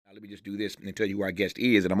Let me just do this and tell you who our guest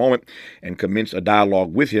is in a moment and commence a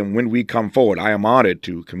dialogue with him when we come forward. I am honored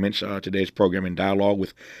to commence today's program in dialogue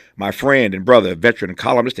with my friend and brother, veteran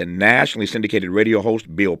columnist and nationally syndicated radio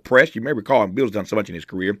host Bill Press. You may recall, and Bill's done so much in his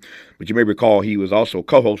career, but you may recall he was also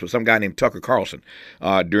co-host with some guy named Tucker Carlson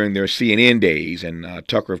during their CNN days. And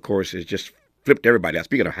Tucker, of course, is just flipped everybody out.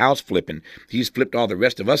 Speaking of house flipping, he's flipped all the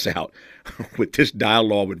rest of us out with this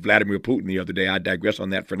dialogue with Vladimir Putin the other day. I digress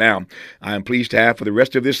on that for now. I am pleased to have for the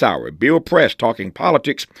rest of this hour Bill Press talking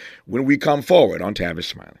politics when we come forward on Tavis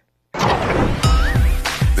Smiley.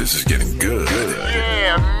 This is getting good.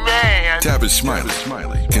 Yeah, man. Tavis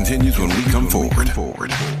Smiley continues when we come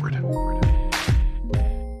forward.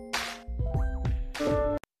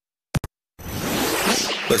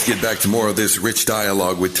 Let's get back to more of this rich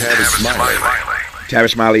dialogue with Tavis Smiley.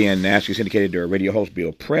 Tavis Smiley and nationally syndicated radio host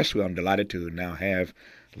Bill Press, who I'm delighted to now have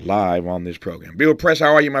live on this program. Bill Press,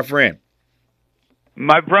 how are you, my friend?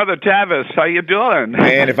 My brother Tavis, how you doing?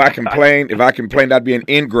 Man, if I complained about being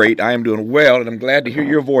ingrate, I am doing well, and I'm glad to hear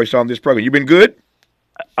your voice on this program. You been good?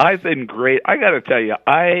 I've been great. I got to tell you,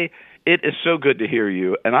 it is so good to hear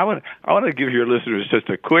you, and I want to give your listeners just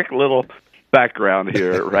a quick little background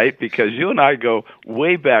here, right? Because you and I go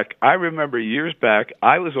way back. I remember years back,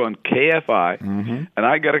 I was on KFI, and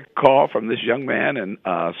I got a call from this young man in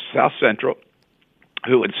South Central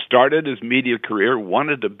who had started his media career,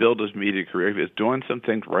 wanted to build his media career. He was doing some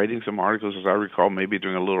things, writing some articles, as I recall, maybe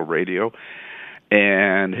doing a little radio.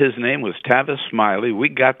 And his name was Tavis Smiley. We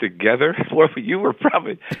got together. Well, you were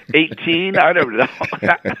probably 18. I don't know.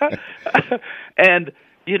 And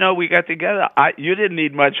you know, we got together. You didn't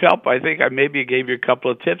need much help. I think I maybe gave you a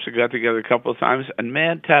couple of tips. We got together a couple of times. And,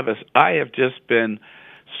 man, Tavis, I have just been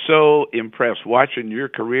so impressed watching your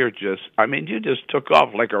career you just took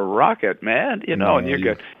off like a rocket, man. You know, and you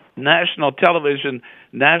got national television,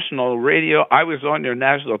 national radio. I was on your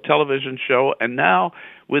national television show. And now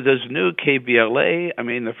with this new KBLA,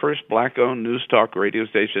 the first black-owned news talk radio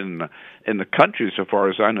station in the country, so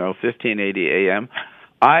far as I know, 1580 AM,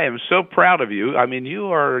 I am so proud of you.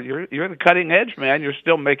 You're the cutting edge, man. You're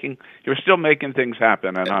still making things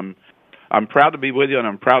happen, and I'm proud to be with you, and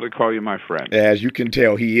I'm proud to call you my friend. As you can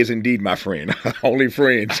tell, he is indeed my friend. Only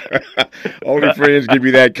friends, only friends give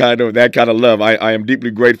you that kind of love. I am deeply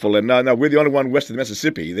grateful. And no, we're the only one west of the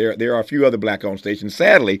Mississippi. There are a few other black-owned stations.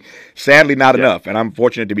 Sadly, not enough. And I'm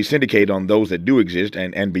fortunate to be syndicated on those that do exist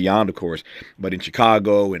and beyond, of course. But in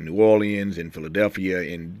Chicago, in New Orleans, in Philadelphia,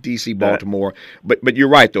 in D.C., Baltimore. But you're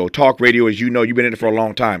right, though. Talk radio, as you know, you've been in it for a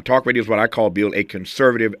long time. Talk radio is what I call, Bill, a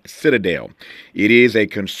conservative citadel. It is a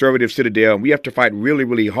conservative citadel. And we have to fight really,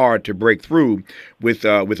 really hard to break through with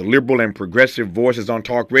liberal and progressive voices on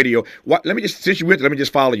talk radio. Since you're with it, let me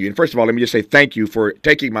just follow you. And first of all, let me just say thank you for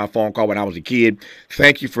taking my phone call when I was a kid.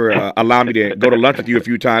 Thank you for allowing me to go to lunch with you a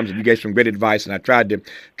few times, and you gave some great advice. And I tried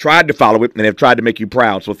to follow it, and have tried to make you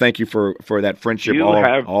proud. So thank you for that friendship. You've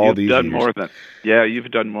done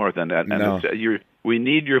more than that. And we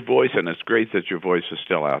need your voice, and it's great that your voice is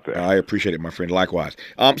still out there. I appreciate it, my friend. Likewise.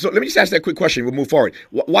 So let me just ask that quick question. We'll move forward.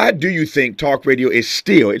 Why do you think talk radio is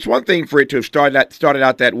still? It's one thing for it to have started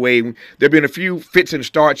out that way. There have been a few fits and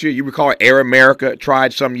starts here. You recall Air America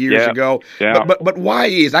tried some years ago. Yeah. But why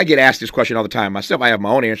is, I get asked this question all the time myself. I have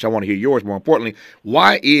my own answer. I want to hear yours more importantly.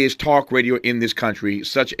 Why is talk radio in this country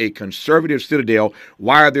such a conservative citadel?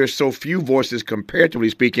 Why are there so few voices,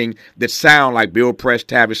 comparatively speaking, that sound like Bill Press,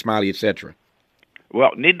 Tavis Smiley, etc.?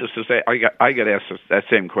 Well, needless to say, I get asked that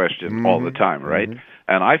same question all the time, right?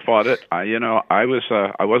 And I fought it. I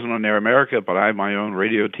wasn't on Air America, but I had my own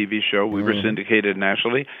radio TV show. We were syndicated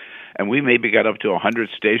nationally, and we maybe got up to 100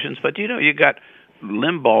 stations. But you got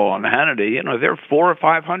Limbaugh on Hannity. There are 400 or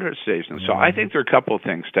 500 stations. So I think there are a couple of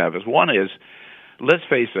things, Tavis. One is, let's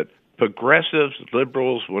face it, progressives,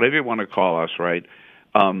 liberals, whatever you want to call us, right?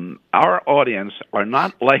 Our audience are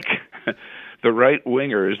not like the right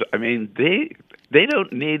wingers. They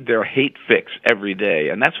don't need their hate fix every day,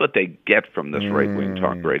 and that's what they get from this right-wing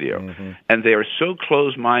talk radio. And they are so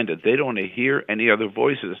close-minded, they don't want to hear any other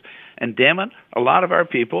voices. And damn it, a lot of our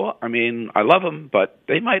people, I love them, but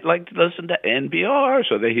they might like to listen to NPR,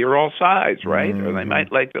 so they hear all sides, right? Or they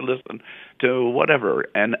might like to listen to whatever.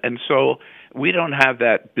 And so we don't have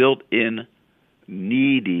that built-in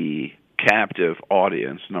needy captive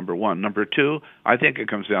audience, number one. Number two, I think it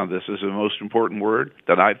comes down to this is the most important word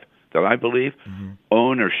that I believe,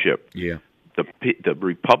 ownership. Yeah. The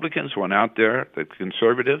Republicans went out there, the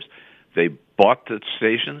conservatives, they bought the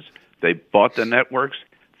stations, they bought the networks,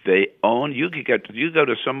 they own. You go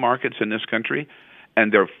to some markets in this country,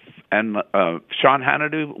 and Sean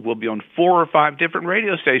Hannity will be on 4 or 5 different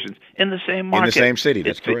radio stations in the same market. In the same city,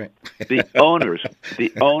 that's correct. The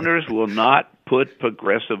owners will not put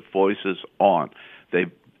progressive voices on.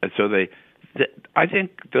 I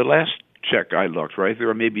think the last check I looked, right, there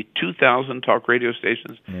were maybe 2,000 talk radio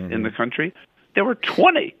stations in the country. There were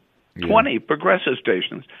 20 progressive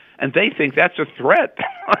stations, and they think that's a threat.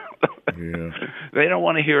 They don't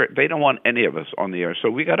want to hear it. They don't want any of us on the air. So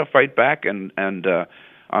we got to fight back, and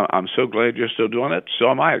I'm so glad you're still doing it. So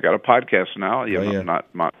am I. I got a podcast now.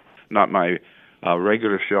 Not my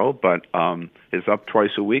regular show, but it's up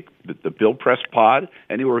twice a week. The Bill Press Pod.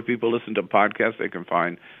 Anywhere people listen to podcasts, they can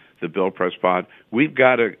find the Bill Press Pod. We've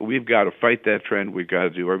got to fight that trend. We've got to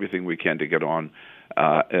do everything we can to get on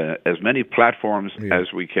as many platforms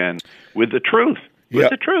as we can with the truth.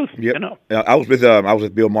 The truth, you know. I was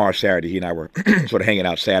with Bill Maher Saturday. He and I were sort of hanging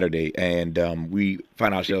out Saturday, and we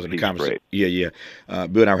found ourselves in a conversation. Bill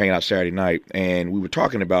and I were hanging out Saturday night, and we were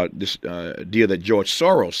talking about this deal that George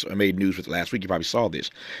Soros made news with last week. You probably saw this.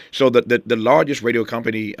 So the largest radio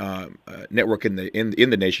company network in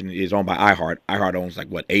the nation is owned by iHeart. iHeart owns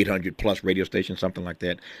 800 plus radio stations, something like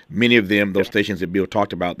that. Many of them, those stations that Bill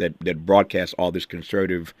talked about, that broadcast all this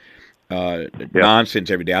conservative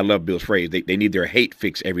nonsense every day. I love Bill's phrase. They need their hate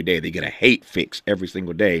fix every day. They get a hate fix every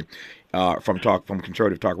single day from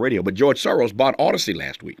conservative talk radio. But George Soros bought Odyssey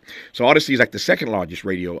last week. So Odyssey is like the second largest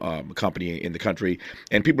radio company in the country,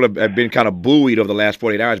 and people have been kind of buoyed over the last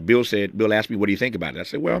 48 hours. Bill asked me, what do you think about it? I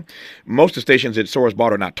said, well, most of the stations that Soros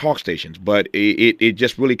bought are not talk stations, but it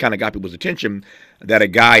just really kind of got people's attention that a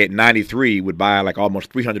guy at 93 would buy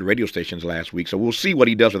almost 300 radio stations last week. So we'll see what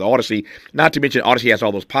he does with Odyssey. Not to mention Odyssey has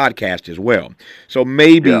all those podcasts as well. So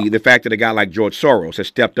maybe the fact that a guy like George Soros has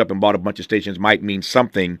stepped up and bought a bunch of stations might mean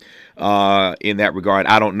something in that regard.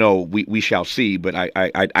 I don't know. We shall see. But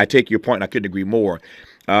I take your point, and I couldn't agree more.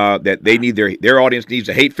 That they need their audience needs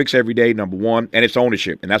a hate fix every day, number one, and it's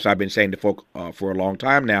ownership. And that's what I've been saying to folk for a long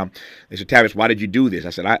time now. They said, Tavis, why did you do this?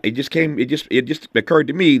 I said, it just occurred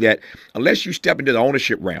to me that unless you step into the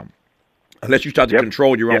ownership realm, unless you start to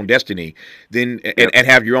control your own destiny, then and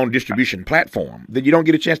have your own distribution platform, then you don't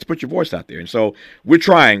get a chance to put your voice out there. And so we're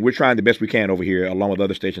trying the best we can over here, along with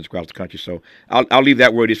other stations across the country. So I'll leave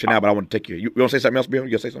that where it is for now, but I want to take you want to say something else, Bill?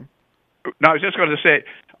 You going to say something? No, I was just going to say,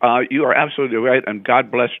 you are absolutely right, and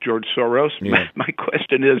God bless George Soros. Yeah. My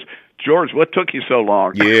question is, George, what took you so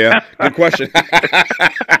long? Yeah, good question.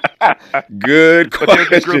 Good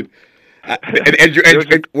question.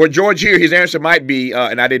 George here, his answer might be,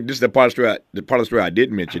 and I didn't. This is the part of the story I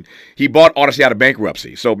didn't mention. He bought Odyssey out of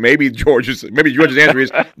bankruptcy, so maybe George's answer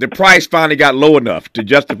is the price finally got low enough to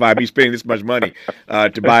justify me spending this much money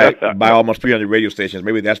to buy almost 300 radio stations.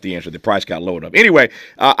 Maybe that's the answer. The price got low enough. Anyway,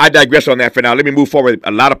 I digress on that for now. Let me move forward.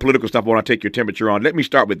 A lot of political stuff I want to take your temperature on. Let me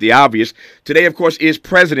start with the obvious. Today, of course, is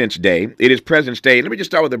President's Day. It is President's Day. Let me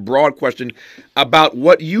just start with a broad question about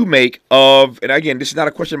what you make of. And again, this is not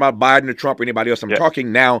a question about Biden or Trump or anybody else. I'm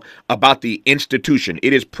talking now about the institution.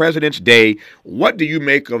 It is President's Day. What do you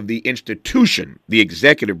make of the institution, the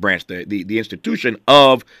executive branch, the institution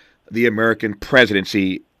of the American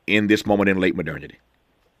presidency in this moment in late modernity?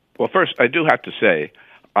 Well, first, I do have to say,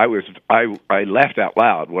 I laughed out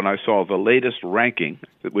loud when I saw the latest ranking,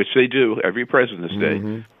 which they do every President's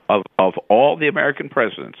Day, of all the American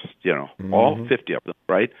presidents, all 50 of them,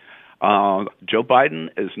 right? Joe Biden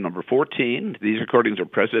is number 14. These according to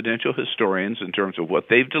presidential historians in terms of what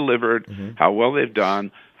they've delivered, how well they've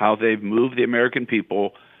done, how they've moved the American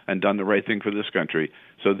people and done the right thing for this country.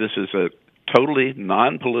 So this is a totally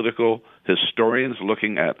non-political historians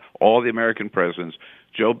looking at all the American presidents.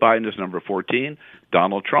 Joe Biden is number 14.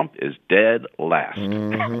 Donald Trump is dead last.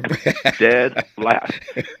 Dead last.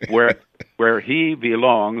 Where he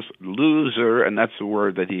belongs, loser, and that's the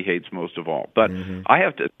word that he hates most of all. But I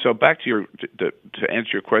have to. So back to answer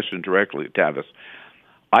your question directly, Tavis.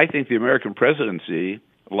 I think the American presidency,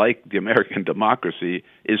 like the American democracy,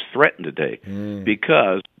 is threatened today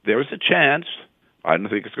because there's a chance. I don't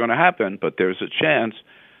think it's going to happen, but there's a chance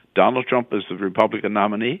Donald Trump is the Republican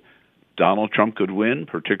nominee. Donald Trump could win,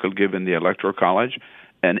 particularly given the Electoral College,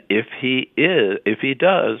 and if he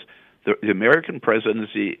does, the American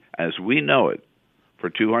presidency, as we know it, for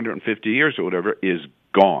 250 years or whatever, is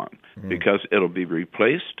gone because it'll be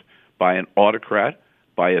replaced by an autocrat,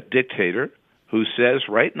 by a dictator who says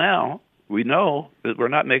right now, we know that we're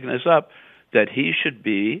not making this up, that he should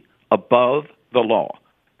be above the law,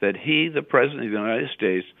 that he, the President of the United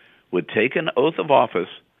States, would take an oath of office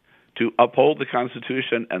to uphold the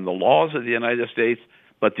Constitution and the laws of the United States,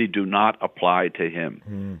 but they do not apply to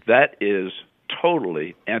him. That is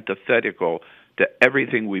totally antithetical to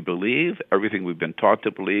everything we believe, everything we've been taught to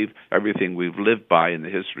believe, everything we've lived by in the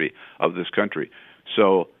history of this country.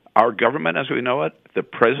 So our government as we know it, the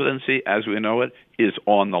presidency as we know it, is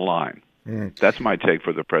on the line. That's my take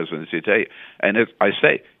for the presidency today. And I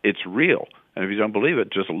say it's real. And if you don't believe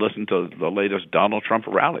it, just listen to the latest Donald Trump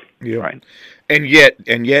rally. Yeah. Right. And yet,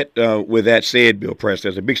 with that said, Bill Press,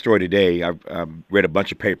 there's a big story today. I've read a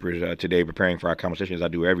bunch of papers today preparing for our conversation, as I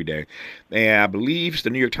do every day. And I believe it's the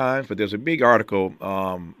New York Times, but there's a big article,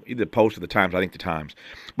 either the Post or the Times, I think the Times.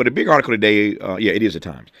 But a big article today, it is the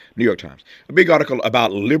Times, New York Times. A big article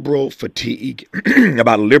about liberal fatigue,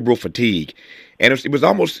 about liberal fatigue. And it was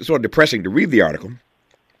almost sort of depressing to read the article.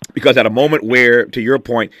 Because at a moment where, to your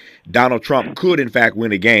point, Donald Trump could, in fact,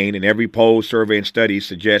 win again, and every poll, survey, and study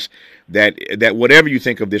suggests that whatever you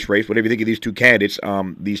think of this race, whatever you think of these two candidates,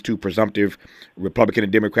 these two presumptive Republican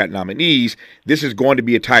and Democrat nominees, this is going to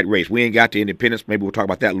be a tight race. We ain't got to independence. Maybe we'll talk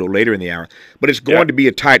about that a little later in the hour. But it's going to be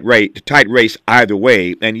a tight race either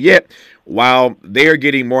way. And yet, while they're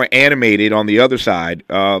getting more animated on the other side,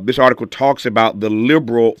 this article talks about the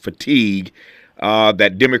liberal fatigue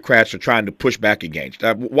that Democrats are trying to push back against.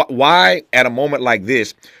 Why, at a moment like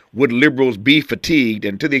this, would liberals be fatigued?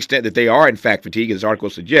 And to the extent that they are, in fact, fatigued, as the article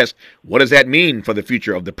suggests, what does that mean for the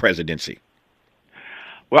future of the presidency?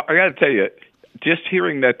 Well, I got to tell you, just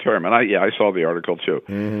hearing that term, and I saw the article too.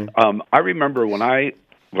 Mm-hmm. I remember when I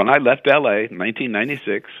left L.A. in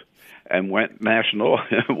 1996 and went national,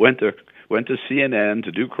 went to CNN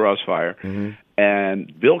to do Crossfire,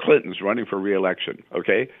 and Bill Clinton's running for re-election.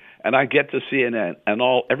 Okay. And I get to CNN, and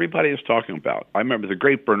everybody is talking about. I remember the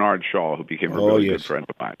great Bernard Shaw, who became a really good friend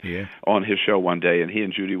of mine, on his show one day, and he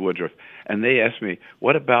and Judy Woodruff, and they asked me,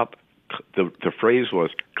 "What about the phrase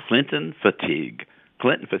was Clinton fatigue,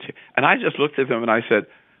 Clinton fatigue?" And I just looked at them and I said,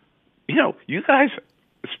 you guys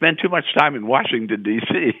spend too much time in Washington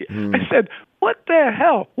D.C. I said, "What the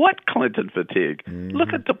hell? What Clinton fatigue?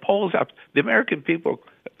 Look at the polls out. The American people."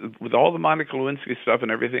 With all the Monica Lewinsky stuff and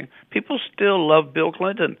everything, people still love Bill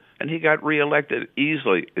Clinton, and he got reelected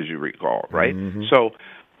easily, as you recall, right? So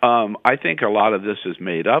I think a lot of this is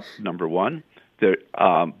made up, number one.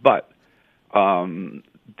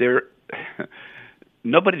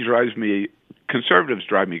 Nobody drives me, conservatives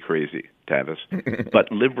drive me crazy, Tavis,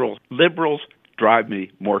 but liberals drive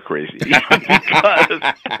me more crazy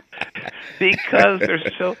because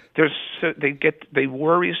they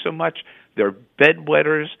worry so much. They're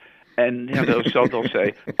bedwetters, and they'll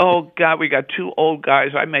say, "Oh God, we got two old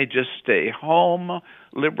guys. I may just stay home."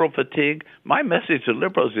 Liberal fatigue. My message to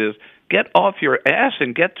liberals is: get off your ass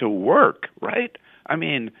and get to work. Right? I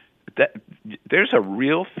mean, there's a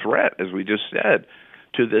real threat, as we just said,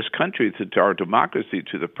 to this country, to our democracy,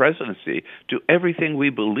 to the presidency, to everything we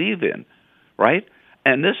believe in. Right?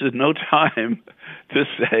 And this is no time to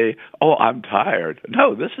say, "Oh, I'm tired."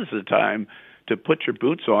 No, this is the time to put your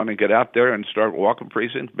boots on and get out there and start walking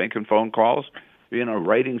precincts, making phone calls,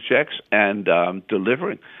 writing checks and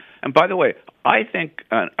delivering. And by the way, I think,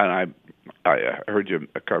 and I heard you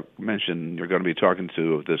mention you're going to be talking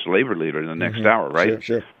to this labor leader in the next hour, right?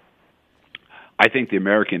 Sure. I think the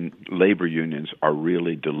American labor unions are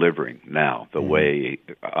really delivering now the way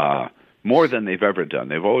more than they've ever done.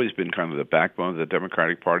 They've always been kind of the backbone of the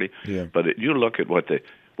Democratic Party, but you look at what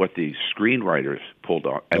the screenwriters pulled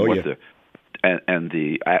on and and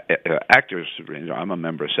the actors, I'm a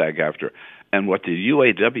member of SAG-AFTRA, and what the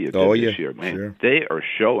UAW did this year, man, they are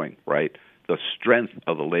showing, right, the strength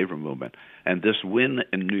of the labor movement. And this win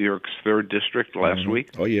in New York's 3rd District last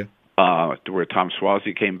week, where Tom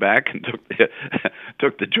Suozzi came back and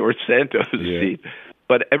took the George Santos seat.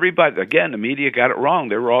 But everybody, again, the media got it wrong.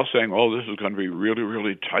 They were all saying, "Oh, this is going to be really,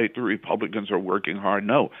 really tight. The Republicans are working hard."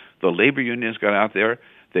 No, the labor unions got out there.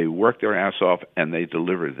 They worked their ass off, and they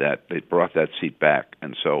delivered that. They brought that seat back.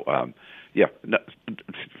 And so,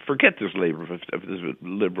 forget this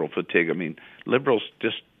liberal fatigue. I mean, liberals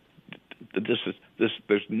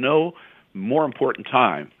there's no more important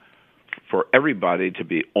time for everybody to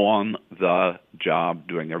be on the job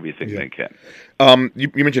doing everything they can. You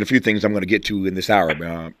mentioned a few things I'm going to get to in this hour,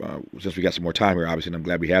 since we got some more time here, obviously, and I'm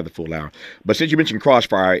glad we have the full hour. But since you mentioned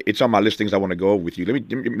Crossfire, it's on my list of things I want to go over with you. Let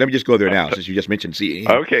me just go there now, since you just mentioned CNN.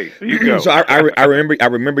 Okay, you go. So I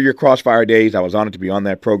remember your Crossfire days. I was honored to be on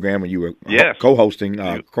that program when you were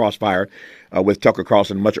co-hosting Crossfire with Tucker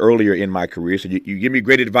Carlson much earlier in my career. So you give me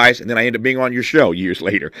great advice, and then I end up being on your show years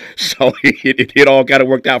later. So it all kind of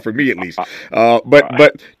worked out for me, at least.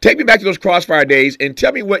 But take me back to those Crossfire days and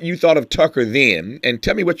tell me what you thought of Tucker then, and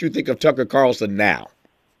tell me what you think of Tucker Carlson now.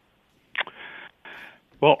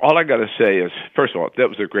 Well, all I got to say is, first of all, that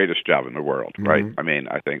was the greatest job in the world, right? Mm-hmm. I mean,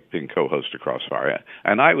 I think being co-host of Crossfire,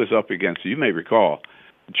 and I was up against. You may recall,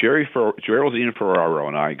 Geraldine Ferraro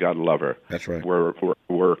and I, God love her. That's right.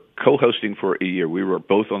 Were co-hosting for a year. We were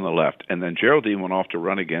both on the left, and then Geraldine went off to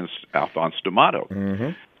run against Alphonse D'Amato.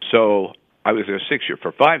 Mm-hmm. So I was there 6 years.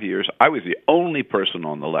 For 5 years, I was the only person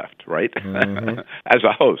on the left, right? Mm-hmm. As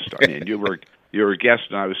a host. I mean, you were a guest,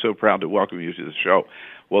 and I was so proud to welcome you to the show.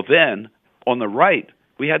 Well, then, on the right,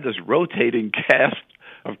 we had this rotating cast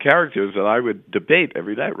of characters that I would debate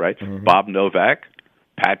every night, right? Mm-hmm. Bob Novak,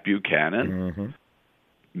 Pat Buchanan, Mm-hmm.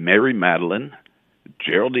 Mary Madeline,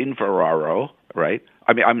 Geraldine Ferraro, right?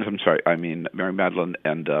 I'm sorry. I mean Mary Madeline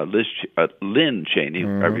and Lynn Cheney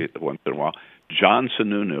every once in a while, John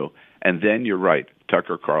Sununu, and then you're right,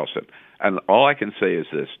 Tucker Carlson. And all I can say is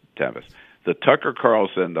this, Tavis, the Tucker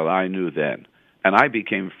Carlson that I knew then, and I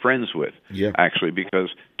became friends with, actually,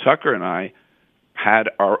 because Tucker and I had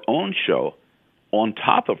our own show on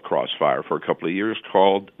top of Crossfire for a couple of years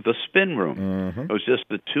called The Spin Room. Mm-hmm. It was just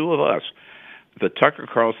the two of us. The Tucker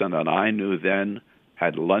Carlson that I knew then,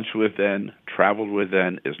 had lunch with then, traveled with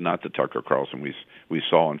then, is not the Tucker Carlson we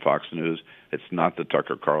saw on Fox News. It's not the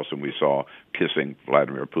Tucker Carlson we saw kissing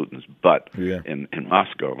Vladimir Putin's butt in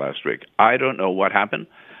Moscow last week. I don't know what happened.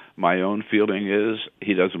 My own feeling is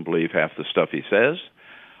he doesn't believe half the stuff he says,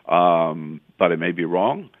 but I may be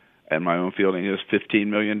wrong. And my own feeling is $15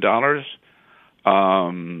 million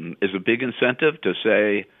is a big incentive to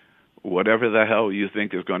say whatever the hell you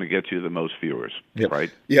think is going to get you the most viewers, right?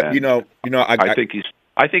 Yeah, and I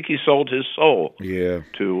think he sold his soul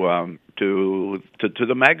to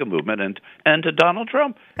the MAGA movement and to Donald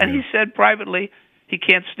Trump. And he said privately he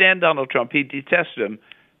can't stand Donald Trump. He detests him,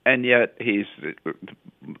 and yet he's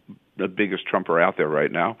the biggest Trumper out there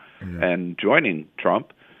right now, and joining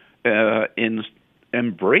Trump in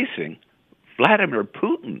embracing Vladimir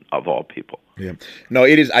Putin, of all people. Yeah. No,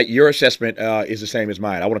 it is. Your assessment is the same as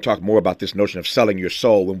mine. I want to talk more about this notion of selling your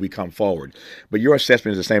soul when we come forward. But your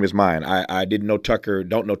assessment is the same as mine. I didn't know Tucker,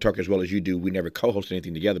 don't know Tucker as well as you do. We never co-hosted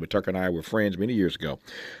anything together, but Tucker and I were friends many years ago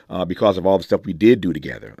because of all the stuff we did do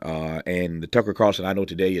together. And the Tucker Carlson I know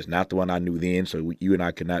today is not the one I knew then, so you and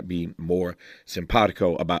I could not be more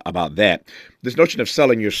simpatico about that. This notion of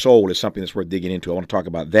selling your soul is something that's worth digging into. I want to talk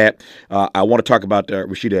about that. I want to talk about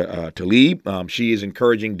Rashida Tlaib. She is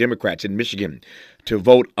encouraging Democrats in Michigan to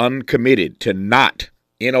vote uncommitted, to not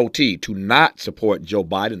support Joe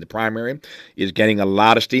Biden. The primary is getting a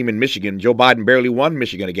lot of steam in Michigan. Joe Biden barely won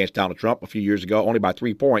Michigan against Donald Trump a few years ago, only by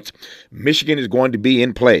 3 points. Michigan is going to be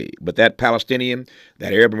in play, but that Palestinian,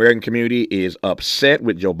 that Arab American community is upset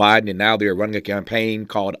with Joe Biden, and now they're running a campaign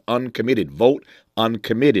called Uncommitted. Vote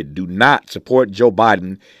uncommitted. Do not support Joe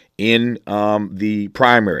Biden in the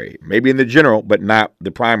primary, maybe in the general, but not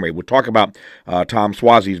the primary. We'll talk about Tom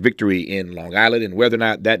Suozzi's victory in Long Island and whether or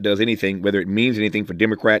not that does anything, whether it means anything for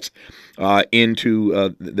Democrats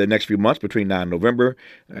into the next few months between now and November.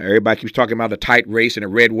 Everybody keeps talking about a tight race and a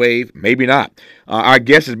red wave. Maybe not. Our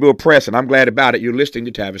guest is Bill Press, and I'm glad about it. You're listening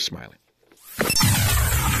to Tavis Smiley.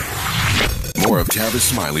 More of Tavis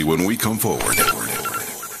Smiley when we come forward.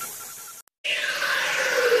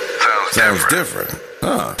 Sounds different.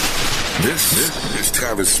 Huh. This is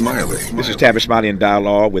Tavis Smiley. This is Tavis Smiley in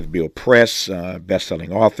dialogue with Bill Press,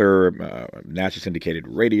 best-selling author, nationally syndicated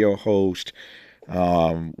radio host,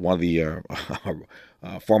 one of the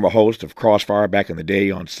former hosts of Crossfire back in the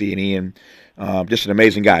day on CNN. Just an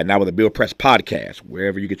amazing guy. Now with the Bill Press podcast.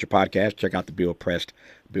 Wherever you get your podcast, check out the Bill Press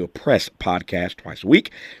podcast twice a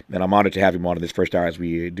week. And I'm honored to have him on in this first hour, as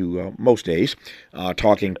we do most days,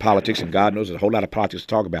 talking politics, and God knows there's a whole lot of politics to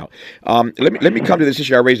talk about. Let me come to this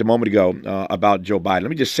issue I raised a moment ago about Joe Biden.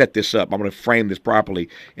 Let me just set this up. I'm going to frame this properly,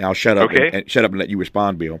 and I'll shut up and let you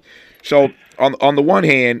respond, Bill. So on the one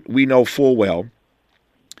hand, we know full well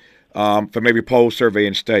from every poll, survey,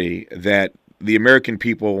 and study that the American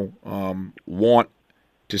people want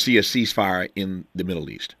to see a ceasefire in the Middle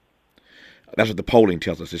East. That's what the polling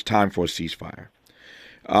tells us. It's time for a ceasefire.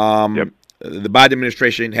 The Biden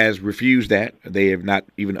administration has refused that. They have not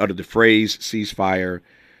even uttered the phrase ceasefire.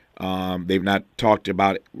 They've not talked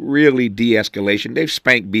about really de-escalation. They've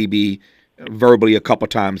spanked Bibi verbally a couple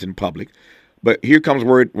times in public. But here comes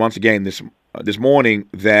word once again this morning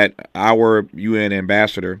that our UN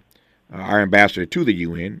ambassador, our ambassador to the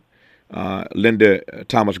UN, Linda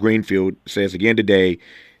Thomas Greenfield, says again today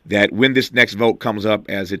that when this next vote comes up,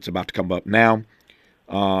 as it's about to come up now,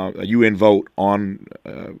 a UN vote on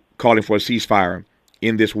calling for a ceasefire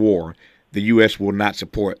in this war, the U.S. will not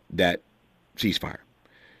support that ceasefire.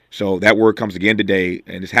 So that word comes again today,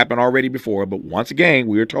 and it's happened already before, but once again,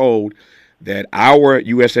 we are told that our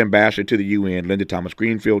U.S. ambassador to the UN, Linda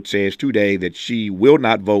Thomas-Greenfield, says today that she will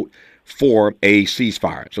not vote for a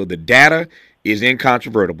ceasefire. So the data is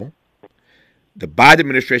incontrovertible. The Biden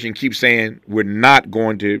administration keeps saying we're not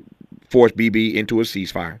going to force BB into a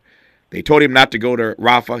ceasefire. They told him not to go to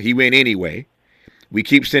Rafah. He went anyway. We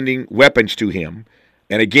keep sending weapons to him.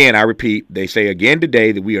 And again, I repeat, they say again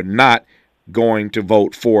today that we are not going to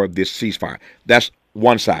vote for this ceasefire. That's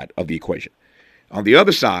one side of the equation. On the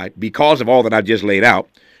other side, because of all that I just laid out,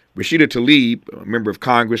 Rashida Tlaib, a member of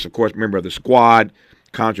Congress, of course, member of the Squad,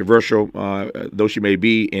 controversial though she may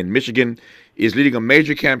be in Michigan, is leading a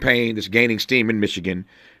major campaign that's gaining steam in Michigan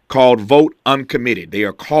called Vote Uncommitted. They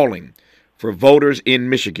are calling for voters in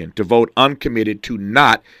Michigan to vote uncommitted to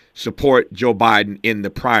not support Joe Biden in the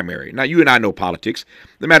primary. Now, you and I know politics.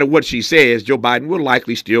 No matter what she says, Joe Biden will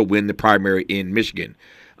likely still win the primary in Michigan.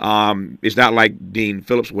 It's not like Dean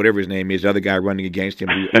Phillips, whatever his name is, the other guy running against him,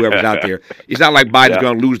 whoever's out there. It's not like Biden's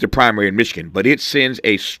going to lose the primary in Michigan, but it sends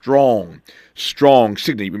a strong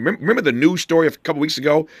signal. Remember the news story a couple weeks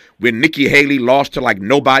ago when Nikki Haley lost to like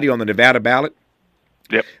nobody on the Nevada ballot?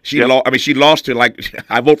 Yep. She lost to like,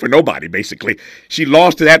 I vote for nobody, basically. She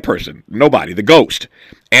lost to that person, nobody, the ghost.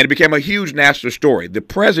 And it became a huge national story. The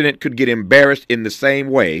president could get embarrassed in the same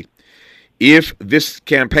way if this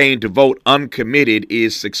campaign to vote uncommitted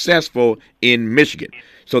is successful in Michigan.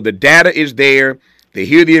 So the data is there. They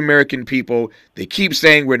hear the American people. They keep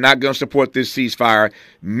saying we're not going to support this ceasefire.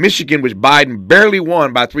 Michigan, which Biden barely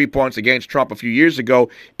won by 3 points against Trump a few years ago,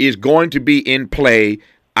 is going to be in play.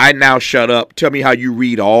 I now shut up. Tell me how you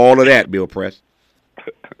read all of that, Bill Press.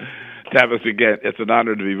 Tavis, again, it's an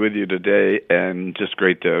honor to be with you today, and just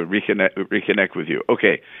great to reconnect with you.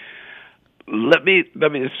 Okay, let me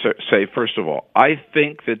say, first of all, I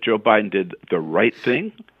think that Joe Biden did the right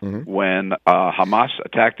thing when Hamas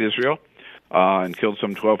attacked Israel and killed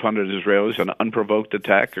some 1,200 Israelis, an unprovoked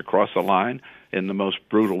attack across the line in the most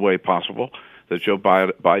brutal way possible. That Joe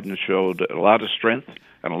Biden showed a lot of strength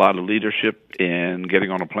and a lot of leadership in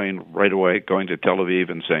getting on a plane right away, going to Tel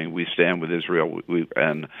Aviv and saying we stand with Israel,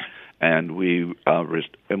 and we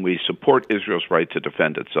support Israel's right to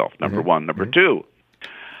defend itself. Number one. Number two,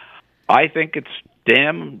 I think it's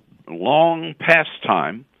damn long past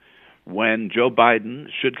time when Joe Biden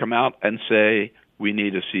should come out and say we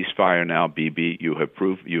need a ceasefire now. BB, you have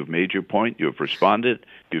proved, you've made your point, you have responded,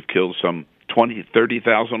 you've killed some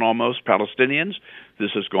 30,000 almost Palestinians.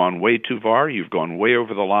 This has gone way too far. You've gone way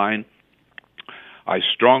over the line. I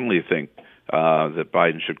strongly think that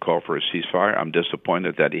Biden should call for a ceasefire. I'm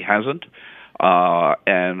disappointed that he hasn't.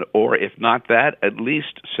 Or if not that, at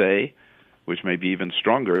least say, which may be even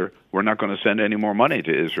stronger, we're not going to send any more money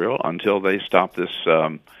to Israel until they stop this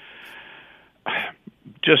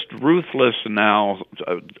just ruthless now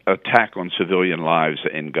attack on civilian lives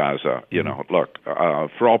in Gaza. You know, look,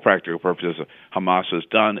 for all practical purposes, Hamas is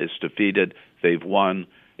done. It's defeated. They've won.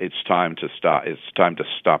 It's time to stop. It's time to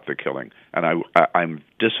stop the killing. And I'm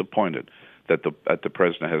disappointed that the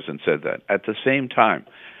president hasn't said that. At the same time,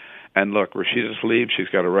 and look, Rashida Tlaib, she's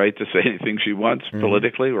got a right to say anything she wants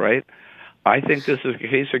politically, right? I think this is the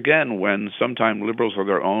case again when sometimes liberals are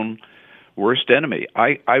their own worst enemy.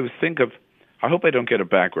 I hope I don't get it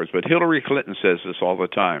backwards, but Hillary Clinton says this all the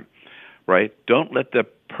time, right? Don't let the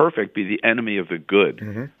perfect be the enemy of the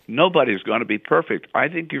good. Nobody's going to be perfect. I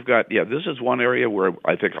think you've got, this is one area where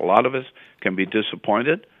I think a lot of us can be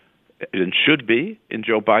disappointed and should be in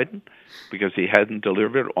Joe Biden because he hasn't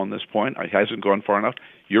delivered on this point. He hasn't gone far enough.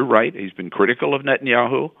 You're right. He's been critical of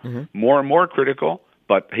Netanyahu, more and more critical,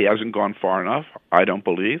 but he hasn't gone far enough, I don't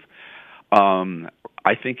believe.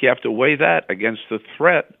 I think you have to weigh that against the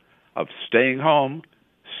threat of staying home,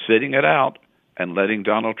 sitting it out, and letting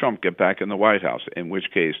Donald Trump get back in the White House, in which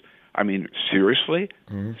case, I mean, seriously,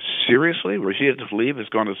 Rashida Tlaib is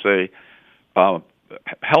going to say,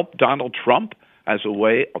 help Donald Trump as a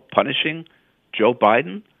way of punishing Joe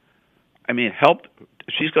Biden? I mean,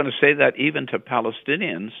 she's going to say that even to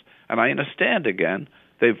Palestinians, and I understand, again,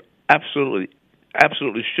 they've absolutely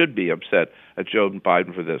should be upset at Joe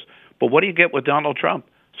Biden for this. But what do you get with Donald Trump?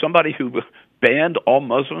 Somebody who banned all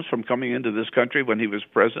Muslims from coming into this country when he was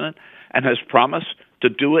president and has promised to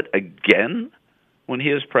do it again when he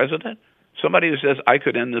is president? Somebody who says, I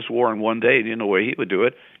could end this war in one day, and you know where he would do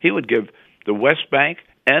it? He would give the West Bank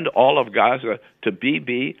and all of Gaza to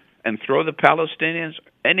BB and throw the Palestinians,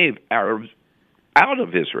 any Arabs, out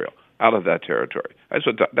of Israel, out of that territory.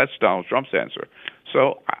 That's Donald Trump's answer.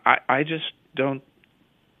 So I just don't,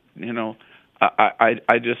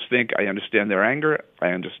 I just think I understand their anger. I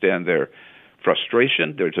understand their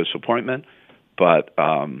frustration, their disappointment. But,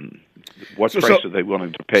 What price are they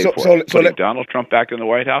willing to pay for it? Putting Donald Trump back in the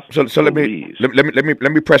White House? So let me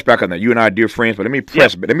press back on that. You and I are dear friends, but let me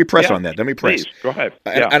press on that. Let me press. Please, go ahead.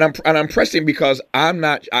 And I'm pressing because I'm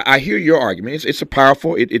not. I hear your argument. It's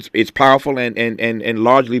powerful. It's powerful and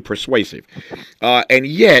largely persuasive, and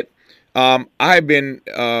yet. I've been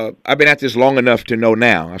at this long enough to know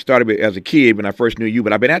now. I started as a kid when I first knew you,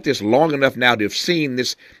 but I've been at this long enough now to have seen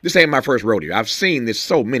this. This ain't my first rodeo. I've seen this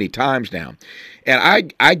so many times now.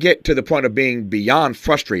 And I get to the point of being beyond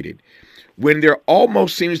frustrated when there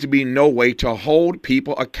almost seems to be no way to hold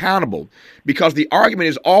people accountable, because the argument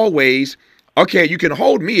is always, okay, you can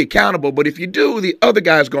hold me accountable, but if you do, the other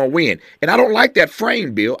guy's going to win. And I don't like that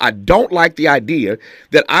frame, Bill. I don't like the idea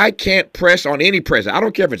that I can't press on any president. I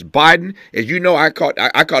don't care if it's Biden. As you know, I caught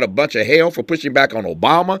a bunch of hell for pushing back on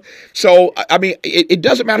Obama. So, I mean, it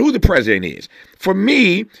doesn't matter who the president is. For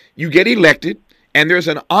me, you get elected, and there's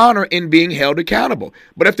an honor in being held accountable.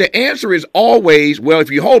 But if the answer is always, well,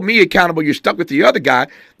 if you hold me accountable, you're stuck with the other guy,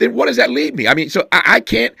 then what does that leave me? I mean, so I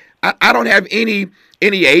can't, I don't have any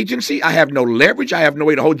agency. I have no leverage. I have no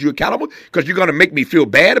way to hold you accountable because you're going to make me feel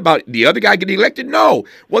bad about the other guy getting elected. No.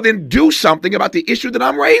 Well, then do something about the issue that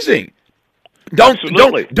I'm raising. Don't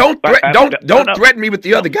threaten me with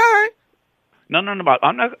the other guy. No. I'm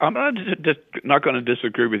not going to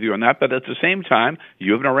disagree with you on that. But at the same time,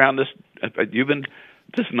 you've been around this.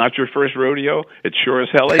 This is not your first rodeo. It sure as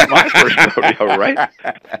hell ain't my first rodeo, right?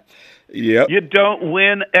 Yep. You don't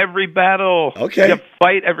win every battle. Okay. You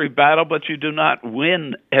fight every battle, but you do not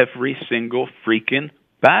win every single freaking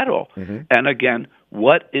battle. Mm-hmm. And again,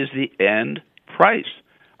 what is the end price?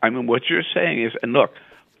 I mean, what you're saying is, and look,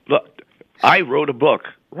 I wrote a book,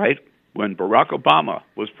 right, when Barack Obama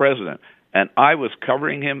was president, and I was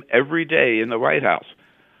covering him every day in the White House.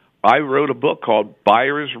 I wrote a book called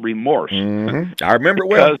Buyer's Remorse. Mm-hmm. I remember it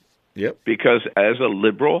well. Yep. Because as a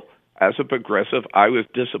liberal, as a progressive, I was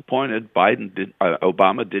disappointed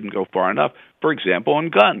Obama didn't go far enough. For example, on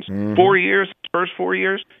guns. Mm-hmm. 4 years, first 4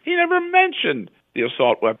 years, he never mentioned the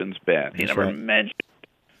assault weapons ban. He never mentioned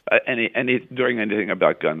doing anything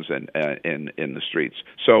about guns in the streets.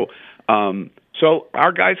 So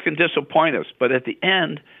our guys can disappoint us, but at the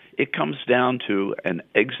end, it comes down to an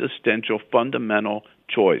existential, fundamental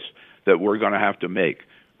choice that we're going to have to make,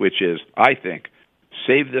 which is, I think,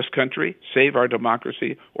 save this country, save our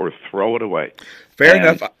democracy, or throw it away. Fair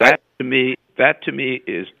enough. That to me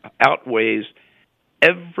is outweighs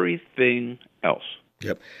everything else.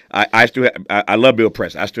 Yep. I love Bill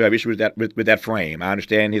Press. I still have issues with that frame. I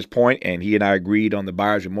understand his point, and he and I agreed on the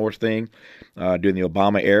buyer's remorse thing during the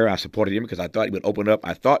Obama era. I supported him because I thought he would open up.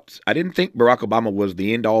 I didn't think Barack Obama was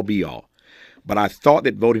the end-all, be-all, but I thought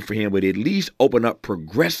that voting for him would at least open up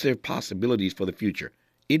progressive possibilities for the future.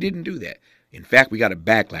 It didn't do that. In fact, we got a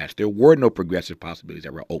backlash. There were no progressive possibilities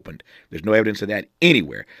that were opened. There's no evidence of that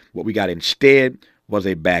anywhere. What we got instead was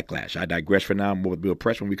a backlash. I digress for now. More with Bill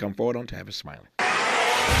Press when we come forward on Tavis Smiley.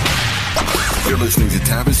 You're listening to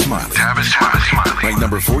Tavis Smiley. Tavis Smiley. Ranked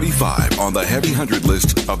number 45 on the Heavy 100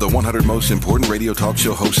 list of the 100 most important radio talk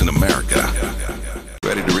show hosts in America.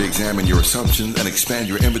 Ready to re-examine your assumptions and expand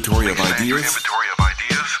your inventory of ideas?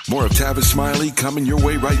 More of Tavis Smiley coming your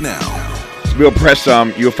way right now. Bill Press,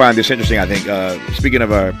 you'll find this interesting, I think. Speaking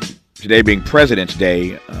of today being President's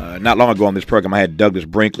Day, not long ago on this program, I had Douglas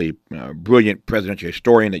Brinkley, brilliant presidential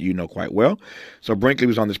historian that you know quite well. So Brinkley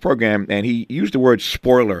was on this program, and he used the word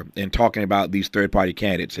spoiler in talking about these third-party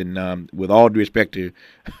candidates. And with all due respect to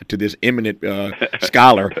this eminent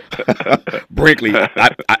scholar, Brinkley,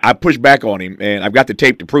 I pushed back on him, and I've got the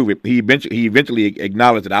tape to prove it. He eventually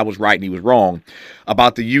acknowledged that I was right and he was wrong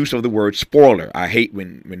about the use of the word spoiler. I hate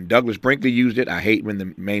when Douglas Brinkley used it. I hate when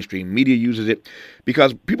the mainstream media uses it,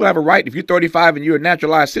 because people have a right. If you're 35 and you're a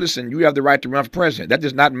naturalized citizen, you have the right to run for president. That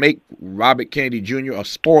does not make Robert Kennedy Jr. a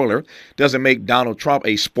spoiler. Doesn't make Donald Trump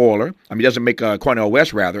a spoiler. I mean, doesn't make Cornel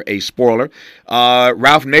West, rather, a spoiler.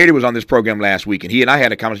 Ralph Nader was on this program last week, and he and I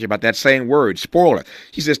had a conversation about that same word, spoiler.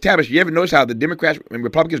 He says, Tavis, you ever notice how the Democrats and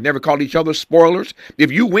Republicans never called each other spoilers?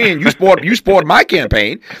 If you win, you spoiled my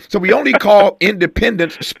campaign. So we only call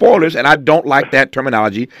independents spoilers, and I don't like that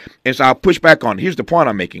terminology, and so I'll push back on it. Here's the point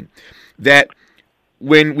I'm making, that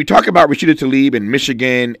when we talk about Rashida Tlaib in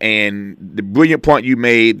Michigan and the brilliant point you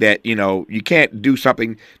made that, you know, you can't do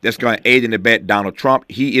something that's going to aid and abet Donald Trump.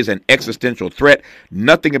 He is an existential threat.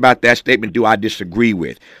 Nothing about that statement do I disagree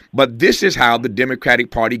with. But this is how the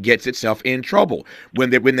Democratic Party gets itself in trouble. When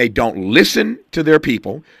they don't listen to their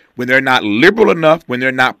people, when they're not liberal enough, when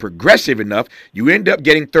they're not progressive enough, you end up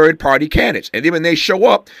getting third-party candidates. And then when they show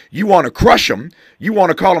up, you want to crush them, you want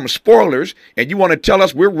to call them spoilers, and you want to tell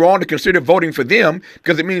us we're wrong to consider voting for them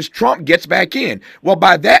because it means Trump gets back in. Well,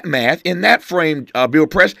 by that math, in that frame, Bill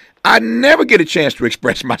Press, I never get a chance to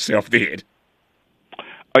express myself then.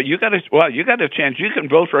 You got a chance. You can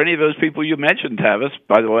vote for any of those people you mentioned, Tavis,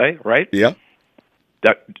 by the way, right? Yeah.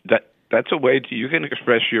 That's a way you can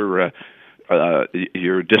express your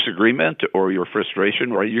disagreement or your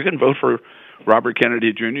frustration, right? You can vote for Robert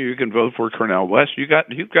Kennedy Jr. You can vote for Cornel West. You've got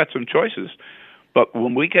some choices. But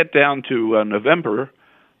when we get down to November,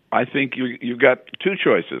 I think you got two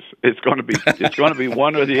choices. It's going to be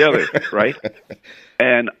one or the other, right?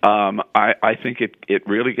 And I think it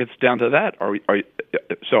really gets down to that.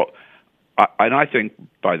 And I think,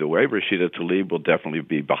 by the way, Rashida Tlaib will definitely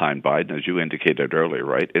be behind Biden, as you indicated earlier,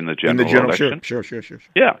 right, in the general election. Sure.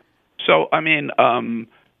 Yeah. So, I mean, God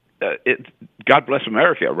bless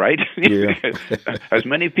America, right? Yeah. As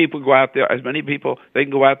many people go out there, they can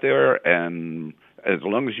go out there, and as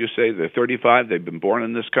long as you say they're 35, they've been born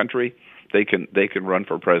in this country, they can run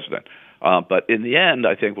for president. But in the end,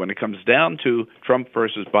 I think when it comes down to Trump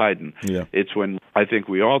versus Biden, it's when I think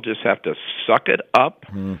we all just have to suck it up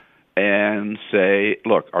and say,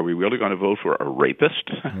 look, are we really going to vote for a rapist?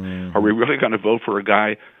 Are we really going to vote for a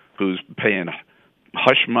guy who's paying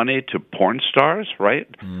hush money to porn stars, right?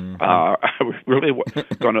 Are we really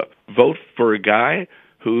going to vote for a guy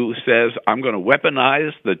who says, I'm going to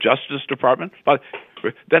weaponize the Justice Department? But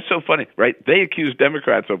that's so funny, right? They accuse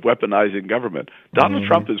Democrats of weaponizing government. Donald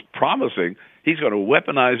Trump is promising he's going to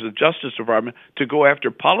weaponize the Justice Department to go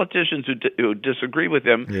after politicians who disagree with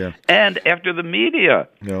him and after the media.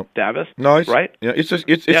 Tavis, no, it's, right? It's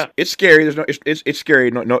scary. It's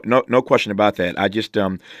scary. No question about that. I just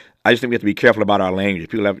think we have to be careful about our language.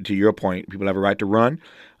 People have, to your point, people have a right to run,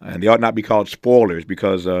 and they ought not be called spoilers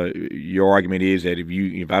because your argument is that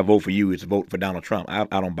if I vote for you, it's a vote for Donald Trump. I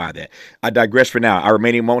don't buy that. I digress for now. Our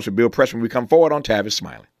remaining moments with Bill Press when we come forward on Tavis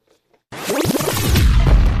Smiley.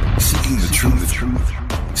 Seeking the truth,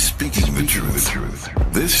 speaking the truth.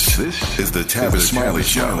 This is the Tavis Smiley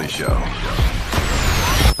Show.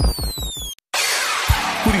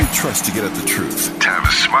 Who do you trust to get at the truth?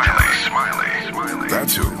 Tavis Smiley.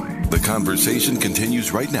 That's who. The conversation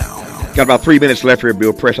continues right now. Got about 3 minutes left here,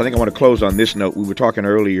 Bill Press. I think I want to close on this note. We were talking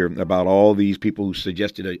earlier about all these people who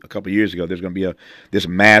suggested a couple of years ago there's going to be this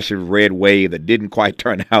massive red wave that didn't quite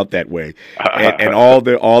turn out that way, and all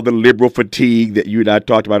the liberal fatigue that you and I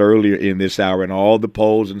talked about earlier in this hour, and all the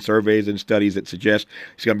polls and surveys and studies that suggest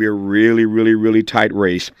it's going to be a really, really, really tight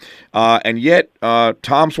race. And yet,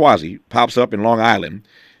 Tom Suozzi pops up in Long Island.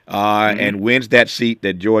 And wins that seat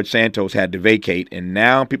that George Santos had to vacate. And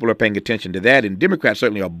now people are paying attention to that, and Democrats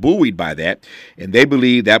certainly are buoyed by that, and they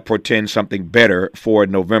believe that portends something better for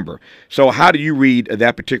November. So how do you read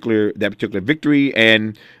that particular victory?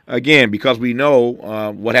 And again, because we know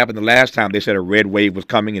what happened the last time they said a red wave was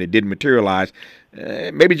coming and it didn't materialize,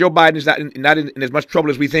 maybe Joe Biden is not in as much trouble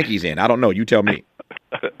as we think he's in. I don't know. You tell me.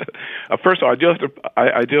 First of all, I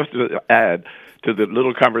do have to add to the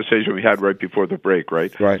little conversation we had right before the break,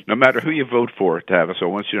 right? Right. No matter who you vote for, Tavis, I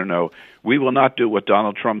want you to know, we will not do what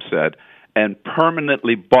Donald Trump said and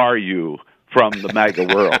permanently bar you from the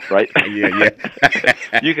MAGA world, right? Yeah.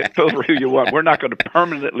 You can vote for who you want. We're not going to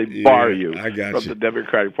permanently bar you from the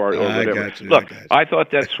Democratic Party or whatever. Look, I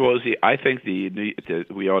thought that Suozzi, I think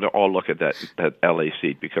we ought to all look at that LA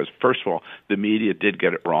seat because, first of all, the media did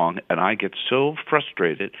get it wrong, and I get so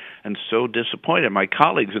frustrated and so disappointed. My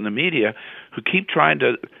colleagues in the media who keep trying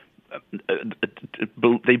to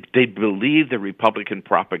they believe the Republican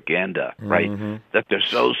propaganda, right? That they're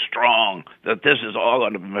so strong that this is all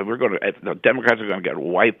the Democrats are going to get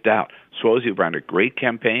wiped out. Suozzi ran a great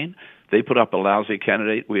campaign. They put up a lousy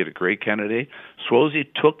candidate. We had a great candidate. Suozzi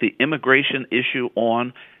took the immigration issue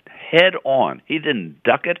on head on. He didn't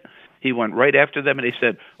duck it. He went right after them, and he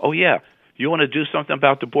said, "Oh yeah, you want to do something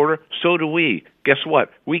about the border? So do we. Guess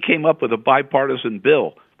what? We came up with a bipartisan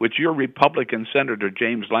bill, which your Republican Senator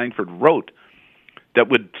James Langford wrote, that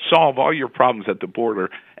would solve all your problems at the border,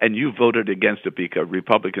 and you voted against it because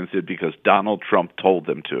Republicans did because Donald Trump told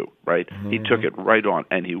them to, right? He took it right on,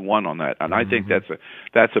 and he won on that. And I think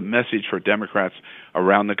that's a message for Democrats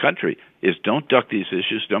around the country, is don't duck these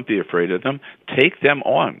issues, don't be afraid of them, take them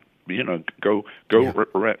on, go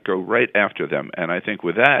right after them. And I think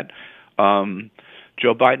with that,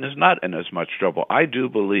 Joe Biden is not in as much trouble. I do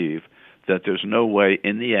believe that there's no way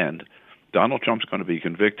in the end Donald Trump's going to be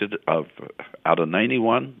convicted of, out of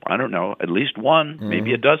 91, I don't know, at least one,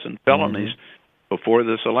 maybe a dozen felonies before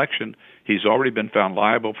this election. He's already been found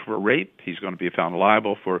liable for rape. He's going to be found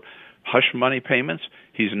liable for hush money payments.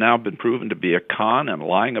 He's now been proven to be a con and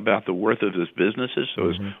lying about the worth of his businesses. So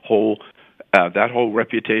his whole that whole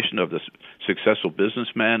reputation of the successful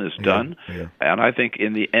businessman is done. And I think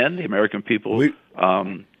in the end, the American people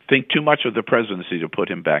think too much of the presidency to put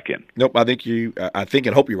him back in. Nope, I think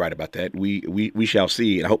and hope you're right about that. We shall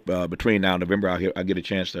see. And I hope between now and November I'll get a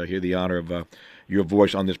chance to hear the honor of your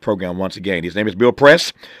voice on this program once again. His name is Bill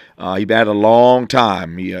Press. He's been at it a long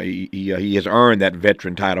time. He has earned that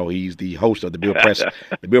veteran title. He's the host of the Bill Press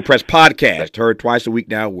podcast, heard twice a week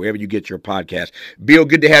now wherever you get your podcast. Bill,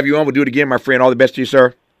 good to have you on. We'll do it again, my friend. All the best to you,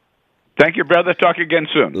 sir. Thank you, brother. Talk again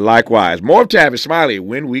soon. Likewise. More of Tavis Smiley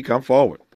when we come forward.